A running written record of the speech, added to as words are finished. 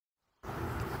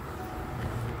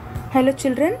Hello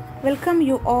children, welcome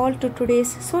you all to today's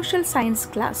social science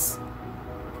class.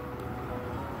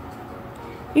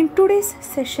 In today's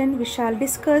session we shall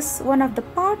discuss one of the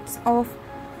parts of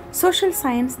social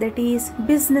science, that is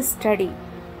business study.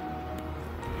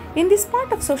 In this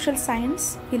part of social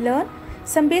science we learn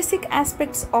some basic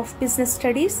aspects of business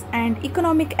studies and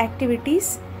economic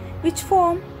activities which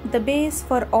form the base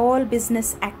for all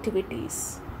business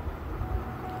activities.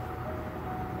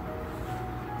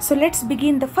 So let's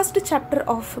begin the first chapter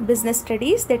of business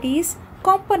studies, that is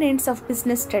components of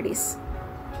business studies.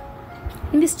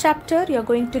 In this chapter you are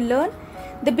going to learn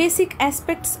the basic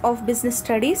aspects of business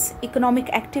studies, economic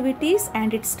activities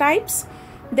and its types,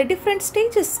 the different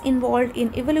stages involved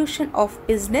in evolution of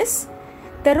business,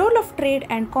 the role of trade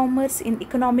and commerce in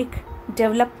economic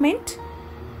development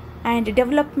and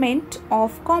development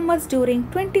of commerce during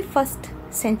 21st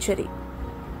century.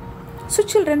 So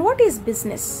children, what is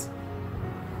business?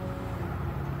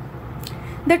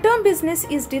 The term business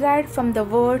is derived from the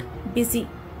word busy.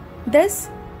 Thus,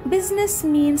 business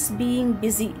means being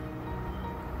busy.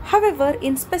 However,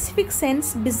 in specific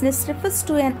sense, business refers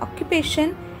to an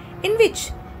occupation in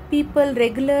which people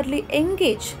regularly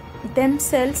engage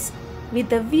themselves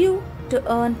with a view to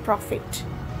earn profit.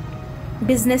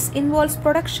 Business involves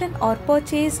production or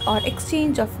purchase or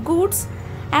exchange of goods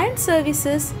and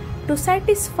services to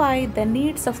satisfy the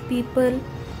needs of people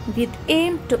with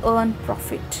aim to earn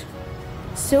profit.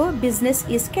 So, business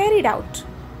is carried out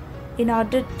in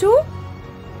order to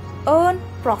earn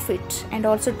profit and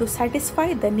also to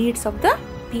satisfy the needs of the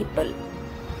people.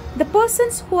 The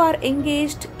persons who are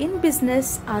engaged in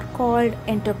business are called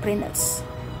entrepreneurs.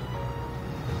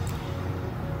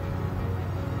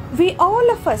 We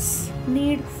all of us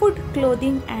need food,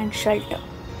 clothing and shelter,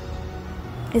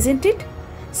 isn't it?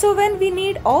 So when we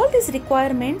need all these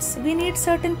requirements, we need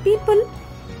certain people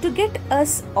to get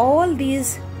us all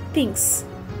these things.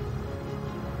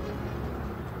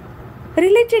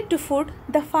 Related to food,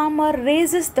 the farmer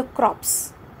raises the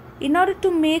crops. In order to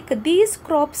make these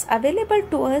crops available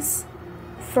to us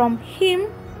from him,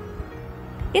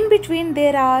 in between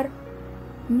there are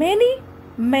many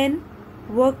men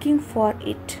working for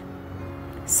it.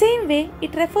 Same way,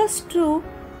 it refers to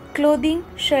clothing,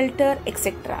 shelter,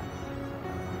 etc.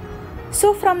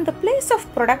 So from the place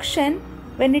of production,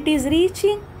 when it is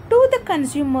reaching to the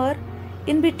consumer,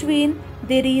 in between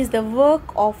there is the work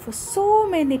of so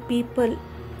many people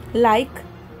like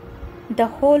the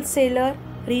wholesaler,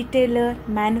 retailer,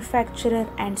 manufacturer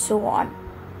and so on.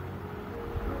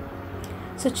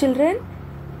 So children,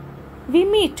 we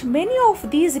meet many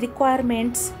of these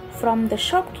requirements from the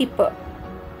shopkeeper.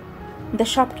 The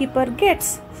shopkeeper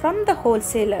gets from the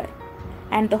wholesaler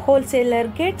and the wholesaler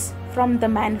gets from the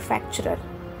manufacturer.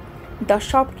 The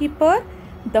shopkeeper,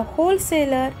 the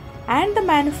wholesaler and the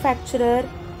manufacturer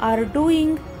are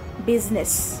doing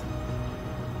business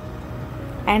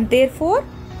and therefore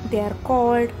they are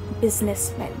called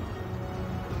businessmen.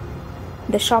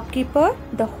 The shopkeeper,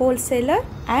 the wholesaler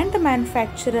and the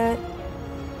manufacturer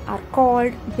are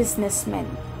called businessmen.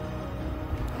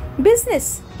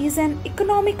 Business is an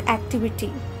economic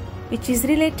activity which is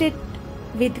related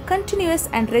with continuous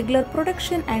and regular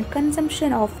production and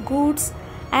consumption of goods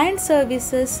and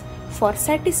services for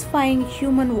satisfying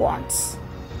human wants.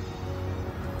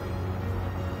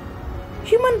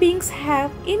 Human beings have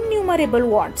innumerable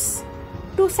wants.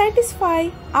 To satisfy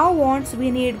our wants, we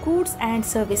need goods and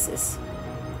services.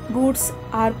 Goods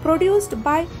are produced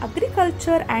by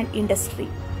agriculture and industry.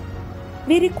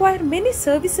 We require many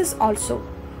services also.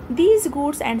 These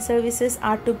goods and services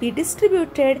are to be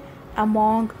distributed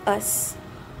among us.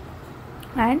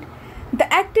 And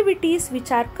the activities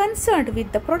which are concerned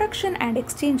with the production and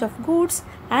exchange of goods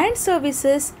and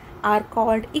services are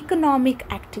called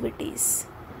economic activities.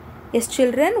 Yes,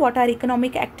 children, what are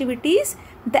economic activities?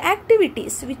 The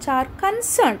activities which are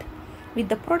concerned with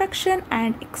the production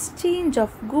and exchange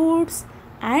of goods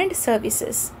and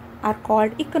services are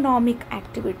called economic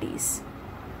activities.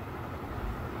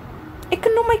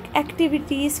 Economic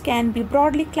activities can be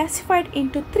broadly classified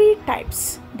into three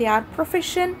types. They are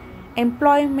profession,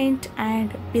 employment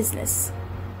and business.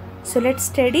 So let's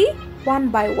study one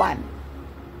by one.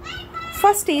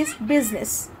 First is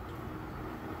business.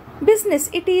 Business,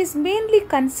 it is mainly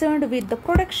concerned with the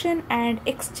production and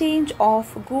exchange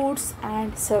of goods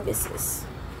and services.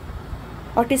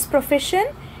 What is profession?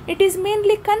 It is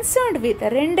mainly concerned with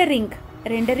rendering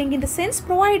in the sense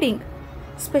providing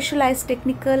specialized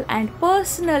technical and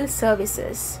personal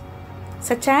services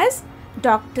such as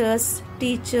doctors,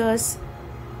 teachers,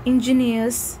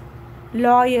 engineers,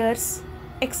 lawyers,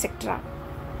 etc.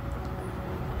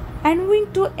 And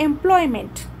moving to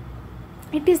employment.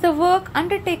 It is the work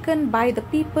undertaken by the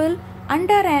people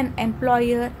under an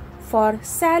employer for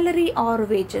salary or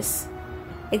wages.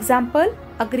 Example,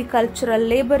 agricultural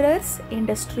laborers,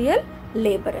 industrial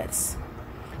laborers.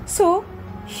 So,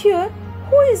 here,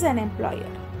 who is an employer?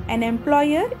 An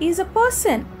employer is a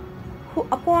person who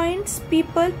appoints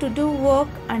people to do work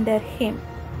under him.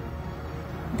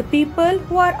 The people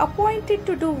who are appointed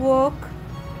to do work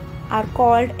are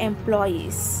called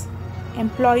employees.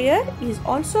 Employer is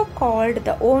also called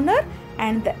the owner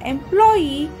and the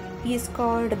employee is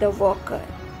called the worker.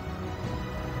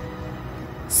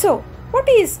 So, what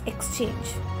is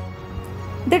exchange?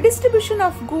 The distribution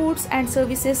of goods and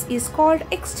services is called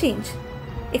exchange.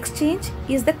 Exchange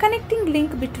is the connecting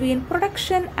link between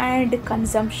production and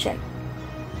consumption.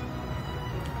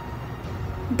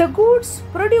 The goods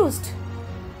produced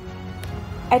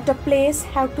at a place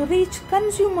have to reach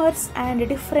consumers and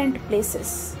different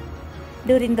places.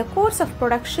 During the course of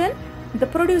production, the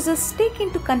producers take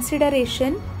into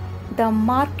consideration the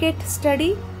market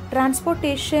study,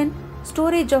 transportation,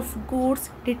 storage of goods,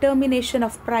 determination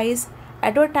of price,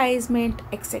 advertisement,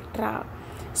 etc.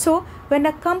 So, when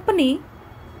a company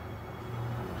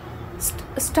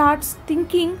starts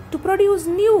thinking to produce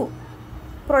new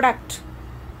product,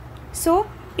 so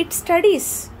it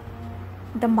studies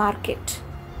the market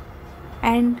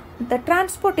and the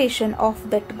transportation of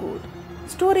that good,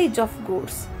 storage of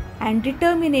goods and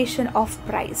determination of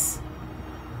price,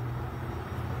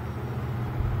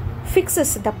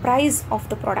 fixes the price of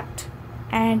the product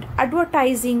and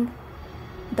advertising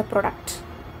the product,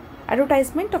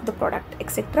 advertisement of the product,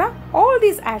 etc. All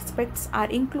these aspects are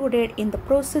included in the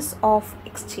process of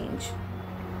exchange.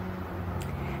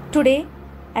 Today,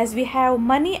 as we have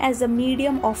money as a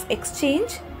medium of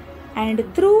exchange,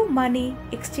 and through money,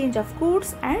 exchange of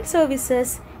goods and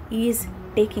services is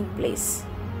taking place.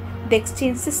 The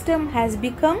exchange system has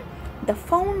become the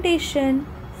foundation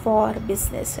for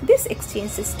business. This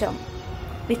exchange system,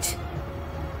 which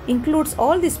includes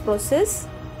all this process,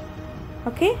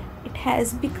 okay, it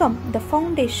has become the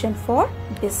foundation for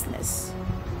business.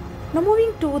 Now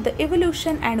moving to the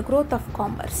evolution and growth of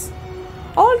commerce.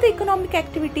 All the economic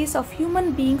activities of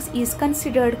human beings is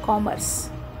considered commerce.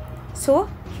 So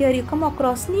here you come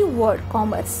across new word,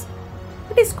 commerce.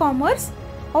 What is commerce?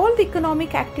 All the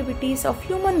economic activities of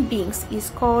human beings is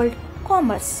called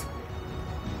commerce.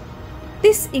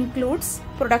 This includes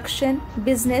production,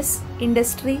 business,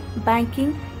 industry,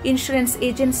 banking, insurance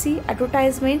agency,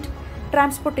 advertisement,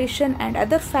 transportation and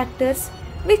other factors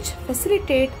which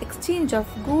facilitate exchange of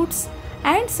goods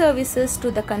and services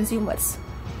to the consumers.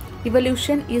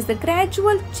 Evolution is the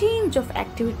gradual change of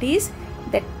activities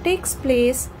that takes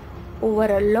place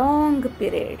over a long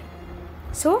period.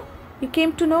 So, you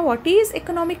came to know what is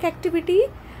economic activity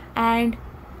and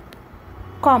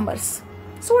commerce.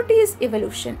 So, what is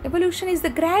evolution? Evolution is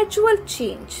the gradual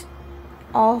change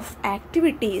of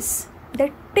activities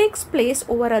that takes place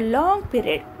over a long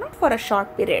period, not for a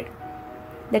short period.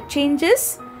 The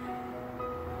changes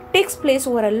takes place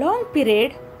over a long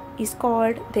period is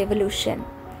called the evolution.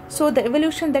 So, the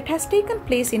evolution that has taken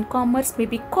place in commerce may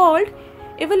be called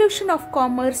evolution of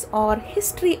commerce or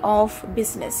history of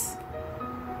business.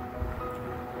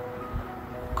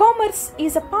 Commerce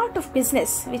is a part of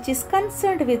business which is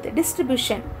concerned with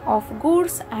distribution of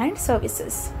goods and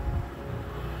services.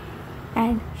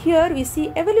 And here we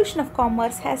see evolution of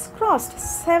commerce has crossed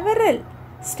several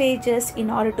stages in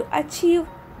order to achieve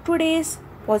today's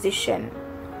position.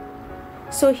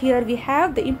 So here we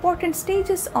have the important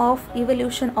stages of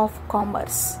evolution of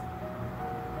commerce.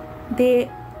 There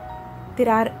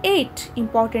are 8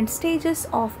 important stages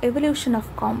of evolution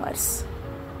of commerce.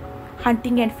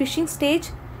 Hunting and fishing stage,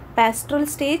 pastoral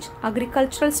stage,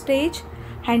 agricultural stage,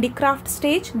 handicraft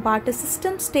stage, barter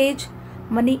system stage,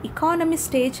 money economy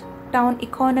stage, town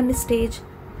economy stage,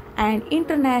 and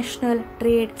international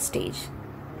trade stage.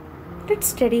 Let's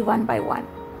study one by one.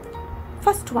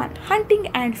 First one, hunting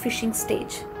and fishing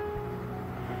stage.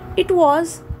 It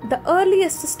was the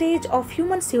earliest stage of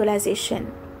human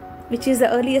civilization. Which is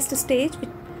the earliest stage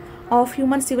of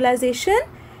human civilization?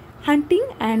 Hunting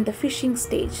and the fishing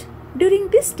stage. During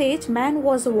this stage, man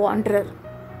was a wanderer.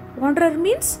 Wanderer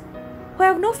means who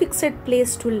have no fixed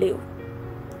place to live.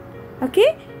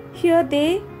 Okay, here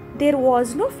there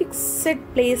was no fixed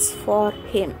place for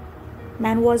him.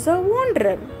 Man was a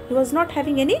wanderer. He was not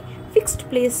having any fixed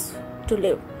place to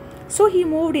live. So he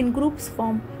moved in groups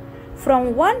from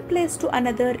one place to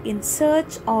another in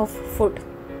search of food.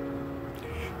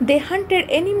 They hunted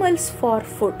animals for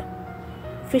food.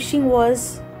 Fishing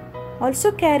was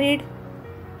also carried.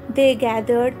 They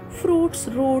gathered fruits,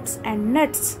 roots and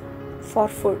nuts for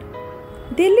food.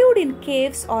 They lived in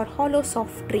caves or hollows of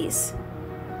trees.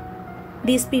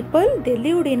 These people, they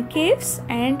lived in caves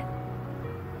and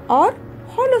or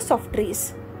hollows of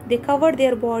trees. They covered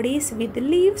their bodies with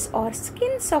leaves or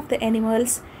skins of the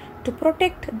animals to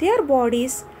protect their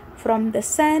bodies from the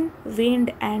sun,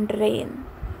 wind and rain.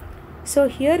 So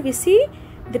here we see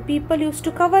the people used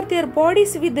to cover their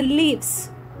bodies with the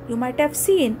leaves. You might have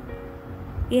seen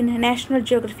in National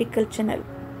Geographical Channel.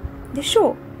 They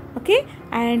show, okay,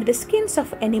 and the skins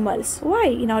of animals. Why?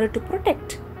 In order to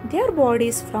protect their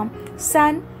bodies from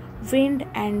sun, wind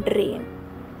and rain.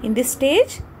 In this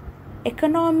stage,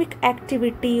 economic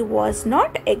activity was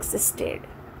not existed.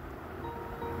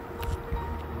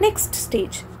 Next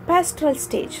stage, pastoral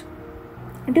stage.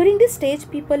 During this stage,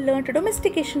 people learned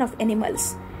domestication of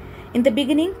animals. In the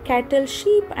beginning, cattle,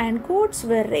 sheep and goats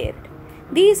were reared.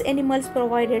 These animals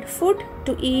provided food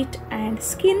to eat and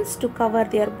skins to cover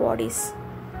their bodies.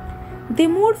 They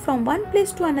moved from one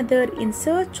place to another in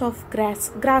search of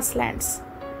grasslands.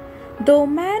 Though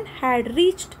man had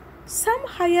reached some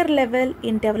higher level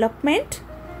in development,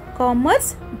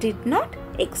 commerce did not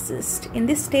exist. In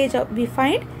this stage, we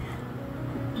find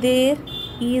there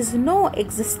was no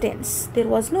existence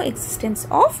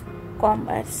of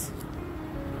commerce.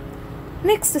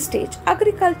 Next stage,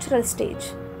 agricultural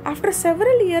stage. After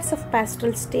several years of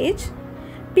pastoral stage,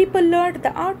 people learned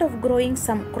the art of growing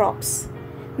some crops.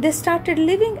 They started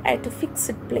living at a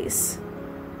fixed place.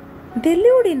 They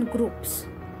lived in groups.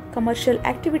 Commercial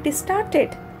activity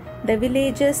started. The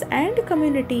villages and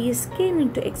communities came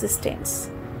into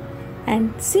existence,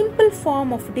 and simple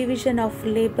form of division of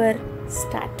labor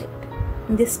started.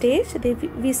 In this stage,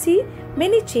 we see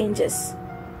many changes.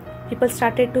 People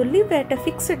started to live at a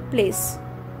fixed place.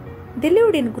 They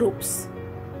lived in groups.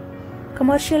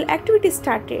 Commercial activity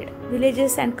started.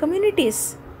 Villages and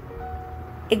communities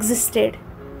existed,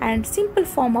 and simple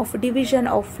form of division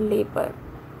of labor.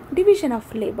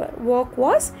 Work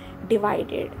was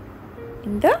divided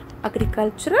in the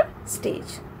agricultural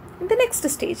stage. In the next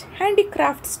stage,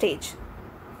 handicraft stage.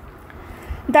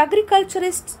 The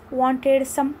agriculturists wanted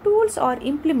some tools or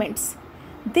implements.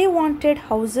 They wanted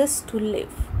houses to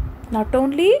live. Not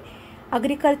only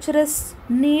agriculturists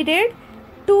needed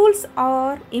tools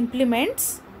or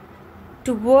implements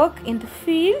to work in the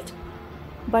field,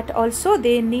 but also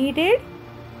they needed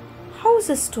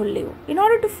houses to live. In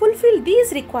order to fulfill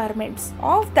these requirements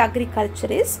of the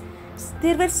agriculturists,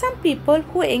 there were some people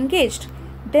who engaged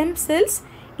themselves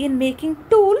in making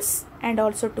tools and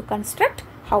also to construct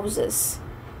houses.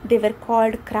 They were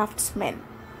called craftsmen.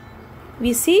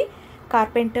 We see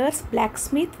carpenters,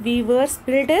 blacksmiths, weavers,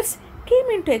 builders came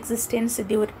into existence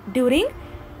during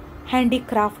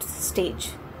handicrafts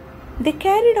stage. They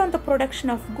carried on the production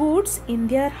of goods in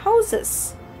their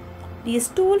houses. These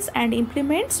tools and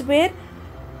implements were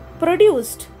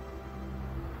produced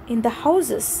in the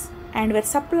houses and were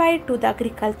supplied to the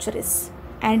agriculturists,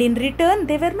 and in return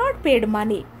they were not paid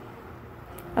money.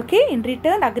 Okay, in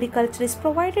return agriculturists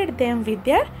provided them with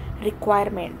their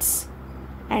requirements.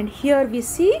 And here we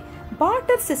see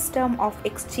barter system of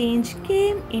exchange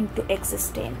came into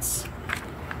existence.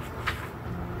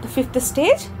 The fifth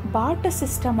stage, barter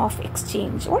system of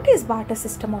exchange. What is barter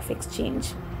system of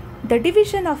exchange? The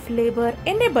division of labor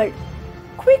enabled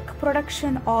quick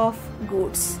production of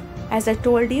goods. As I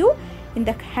told you, in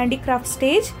the handicraft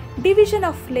stage, division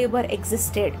of labor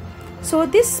existed. So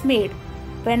this made,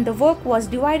 when the work was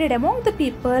divided among the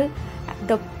people,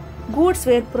 the goods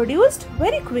were produced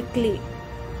very quickly.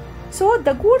 So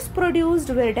the goods produced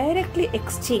were directly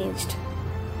exchanged.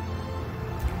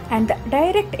 And the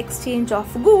direct exchange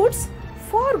of goods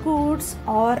for goods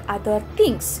or other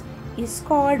things is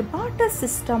called barter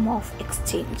system of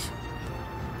exchange.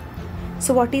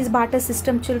 So what is barter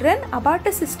system, children? A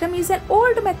barter system is an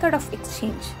old method of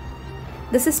exchange.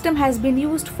 The system has been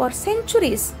used for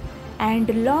centuries and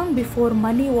long before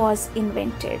money was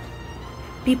invented.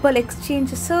 People exchange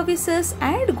services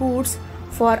and goods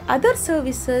for other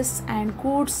services and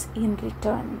goods in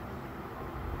return.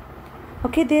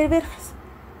 Okay, there were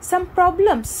some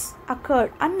problems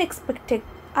occurred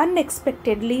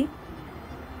unexpectedly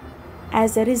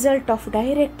as a result of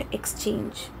direct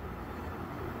exchange.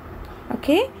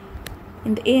 Okay,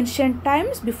 in the ancient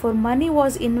times, before money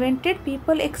was invented,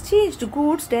 people exchanged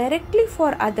goods directly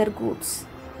for other goods.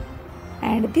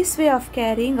 And this way of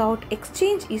carrying out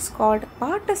exchange is called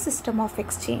barter system of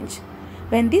exchange.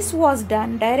 When this was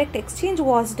done, direct exchange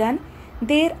was done,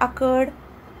 there occurred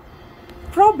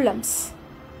problems.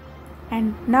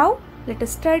 And now let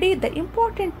us study the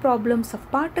important problems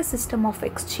of barter system of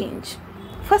exchange.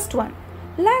 First one,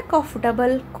 lack of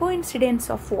double coincidence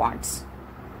of wants.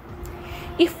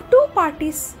 If two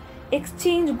parties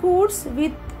exchange goods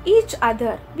with each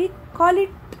other, we call it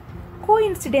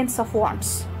coincidence of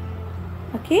wants.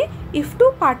 Okay, if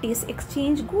two parties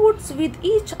exchange goods with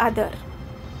each other,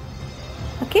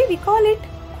 okay, we call it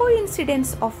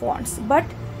coincidence of wants. But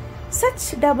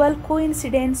such double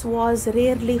coincidence was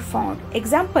rarely found.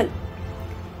 Example,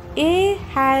 A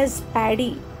has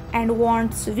paddy and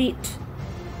wants wheat.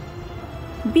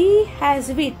 B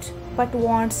has wheat but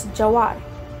wants jawar,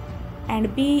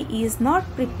 and B is not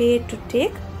prepared to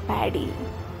take paddy.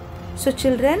 So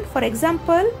children, for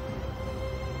example,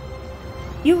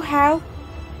 you have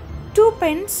 2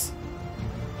 pens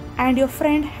and your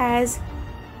friend has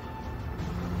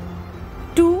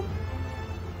 2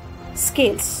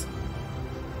 scales.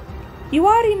 You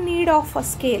are in need of a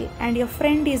scale and your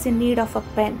friend is in need of a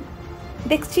pen.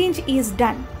 The exchange is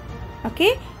done.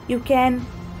 Okay, you can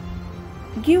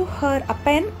give her a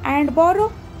pen and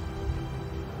borrow.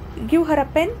 Give her a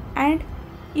pen and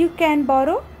you can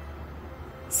borrow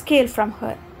scale from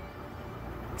her.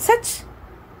 Such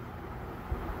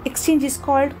exchange is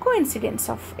called coincidence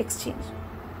of exchange.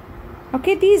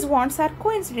 Okay, these wants are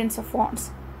coincidence of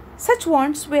wants. Such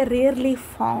wants were rarely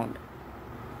found.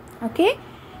 Okay,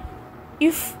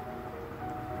 if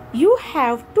you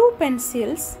have 2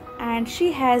 pencils and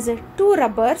she has 2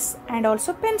 rubbers and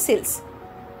also pencils,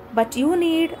 but you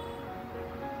need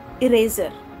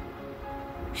eraser.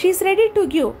 She is ready to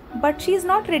give, but she is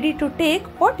not ready to take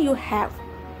what you have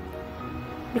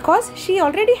because she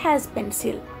already has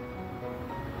pencil.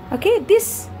 Okay,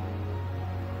 this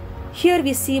here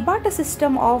we see barter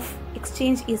system of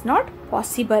exchange is not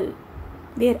possible.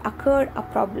 There occurred a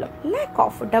problem, lack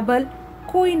of double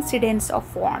coincidence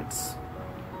of wants.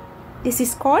 This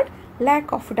is called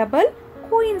lack of double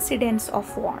coincidence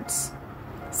of wants.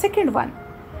 Second one,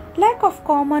 lack of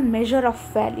common measure of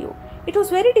value. It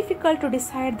was very difficult to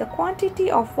decide the quantity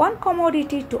of one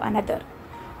commodity to another.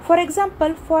 For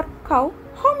example, for cow,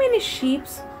 how many sheep?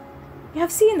 You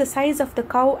have seen the size of the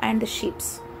cow and the sheep.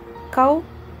 Cow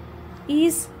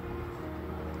is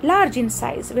large in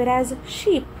size, whereas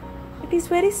sheep, it is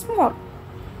very small.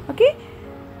 Okay,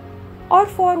 or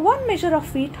for one measure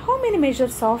of wheat, how many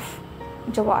measures of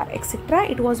jawar, etc.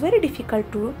 It was very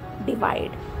difficult to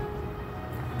divide.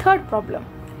 Third problem,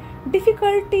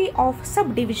 difficulty of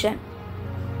subdivision.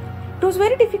 It was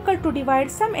very difficult to divide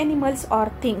some animals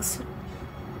or things.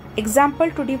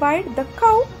 Example, to divide the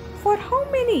cow for how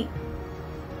many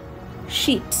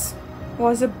sheep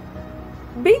was a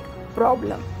big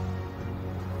problem.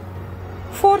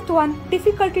 Fourth one,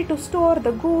 difficulty to store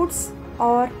the goods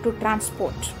or to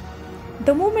transport.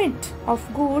 The movement of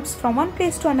goods from one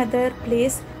place to another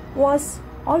place was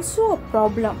also a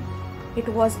problem. It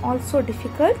was also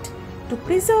difficult to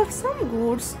preserve some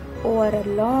goods over a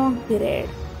long period.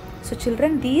 So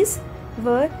children, these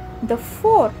were the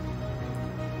 4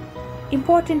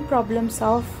 important problems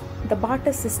of the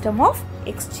barter system of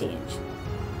exchange.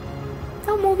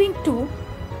 Now moving to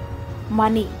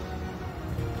money.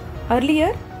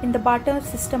 Earlier in the barter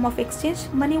system of exchange,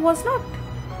 money was not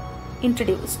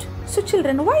introduced. So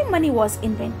children, why money was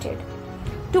invented?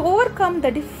 To overcome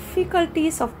the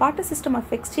difficulties of barter system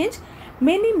of exchange,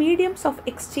 many mediums of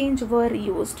exchange were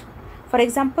used. For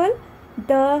example,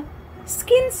 the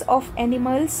skins of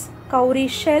animals, cowrie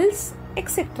shells,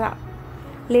 etc.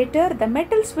 Later, the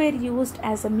metals were used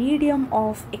as a medium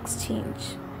of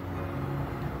exchange.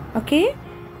 Okay,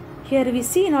 here we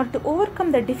see, in order to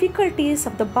overcome the difficulties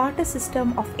of the barter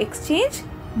system of exchange,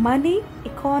 money,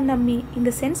 economy, in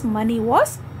the sense money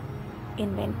was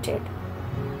invented.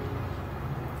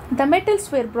 The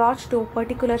metals were brought to a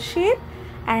particular shape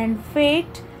and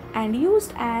weight and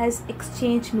used as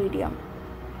exchange medium.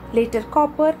 Later,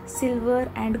 copper, silver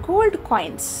and gold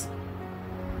coins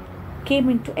came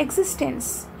into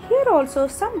existence. Here also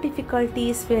some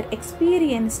difficulties were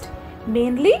experienced,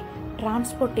 mainly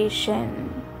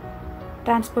transportation.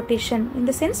 Transportation in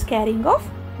the sense carrying of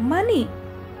money,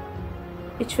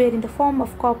 which were in the form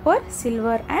of copper,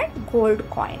 silver and gold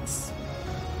coins.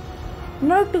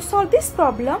 In order to solve this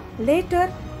problem,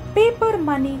 later paper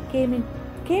money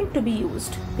came to be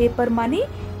used. Paper money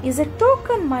is a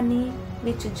token money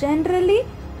which generally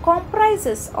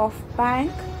comprises of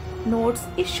bank notes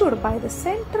issued by the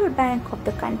central bank of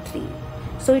the country.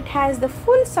 So it has the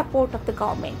full support of the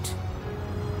government.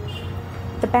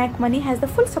 The bank money has the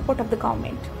full support of the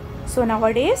government. So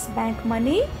nowadays bank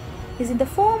money is in the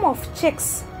form of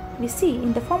checks. We see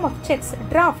in the form of checks,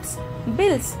 drafts,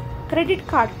 bills, credit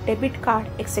card, debit card,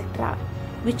 etc.,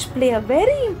 which play a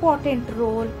very important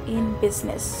role in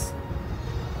business.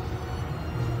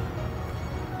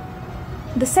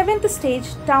 The 7th stage,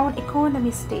 town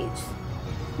economy stage.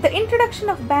 The introduction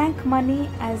of bank money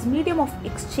as medium of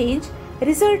exchange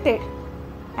resulted,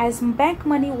 as bank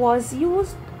money was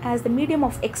used as the medium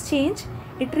of exchange,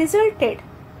 it resulted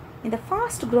in the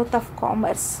fast growth of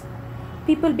commerce.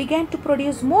 People began to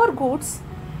produce more goods.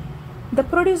 The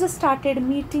producers started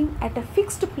meeting at a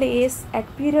fixed place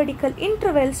at periodical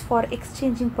intervals for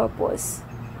exchanging purpose.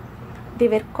 They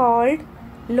were called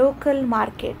local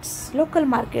markets. Local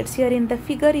markets, here in the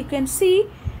figure you can see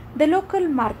the local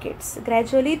markets.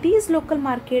 Gradually these local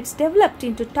markets developed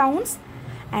into towns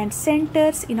and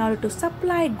centers in order to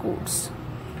supply goods.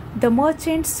 The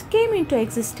merchants came into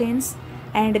existence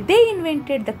and they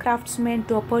invented the craftsmen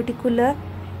to a particular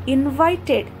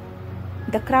the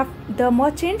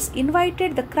merchants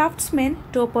invited the craftsmen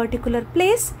to a particular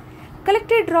place,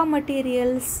 collected raw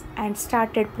materials and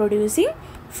started producing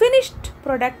finished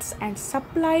products and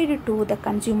supplied to the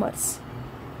consumers.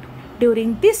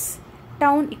 During this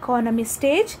town economy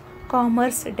stage,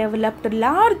 commerce developed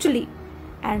largely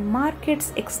and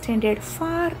markets extended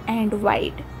far and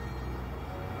wide.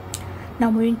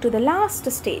 Now moving to the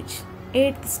last stage,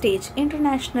 8th stage,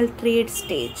 international trade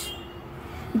stage.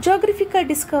 Geographical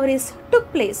discoveries took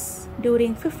place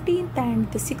during 15th and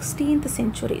the 16th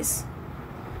centuries.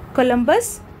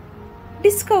 Columbus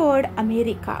discovered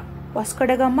America. Vasco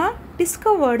da Gama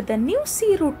discovered the new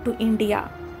sea route to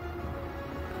India.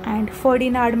 And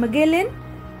Ferdinand Magellan,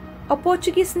 a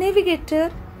Portuguese navigator,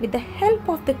 with the help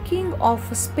of the King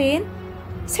of Spain,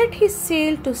 set his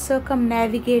sail to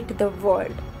circumnavigate the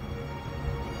world.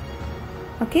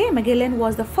 Magellan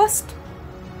was the first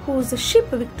whose ship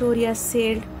Victoria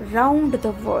sailed round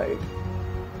the world.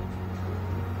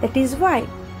 That is why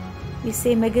we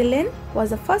say Magellan was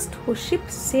the first whose ship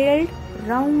sailed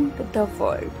round the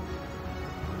world.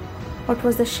 What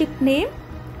was the ship name?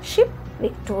 Ship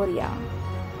Victoria.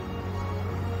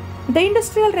 The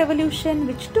Industrial Revolution,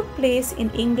 which took place in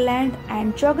England,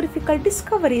 and geographical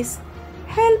discoveries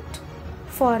helped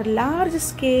for large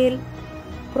scale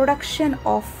production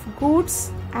of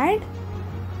goods, and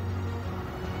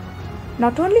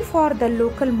not only for the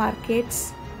local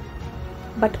markets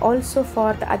but also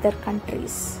for the other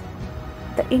countries.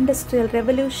 The Industrial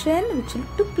Revolution, which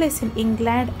took place in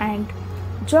England, and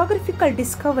geographical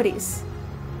discoveries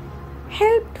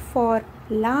helped for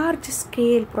large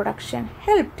scale production,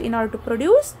 helped in order to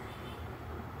produce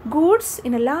goods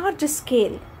in a large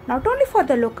scale, not only for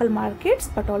the local markets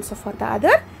but also for the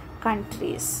other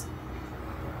countries.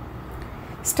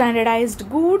 Standardized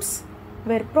goods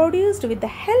were produced with the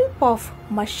help of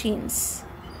machines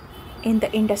in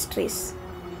the industries.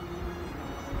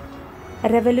 A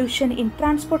revolution in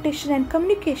transportation and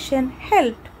communication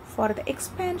helped for the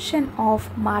expansion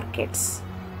of markets.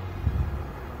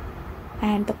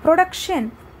 And the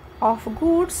production of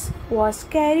goods was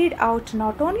carried out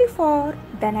not only for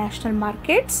the national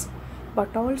markets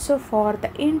but also for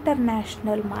the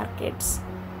international markets.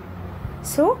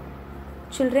 So,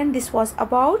 children, this was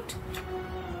about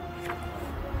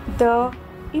the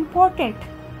important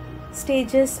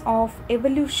stages of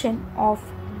evolution of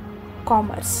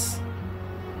commerce.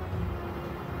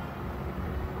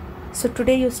 So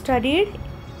today you studied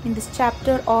in this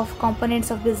chapter of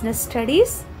components of business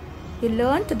studies. You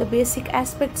learned the basic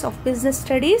aspects of business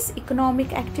studies,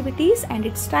 economic activities and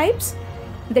its types,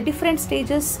 the different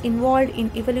stages involved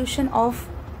in evolution of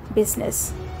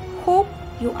business. Hope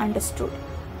you understood.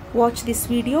 Watch this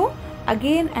video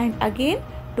again and again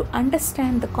to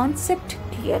understand the concept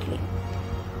clearly.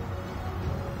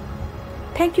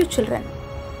 Thank you, children.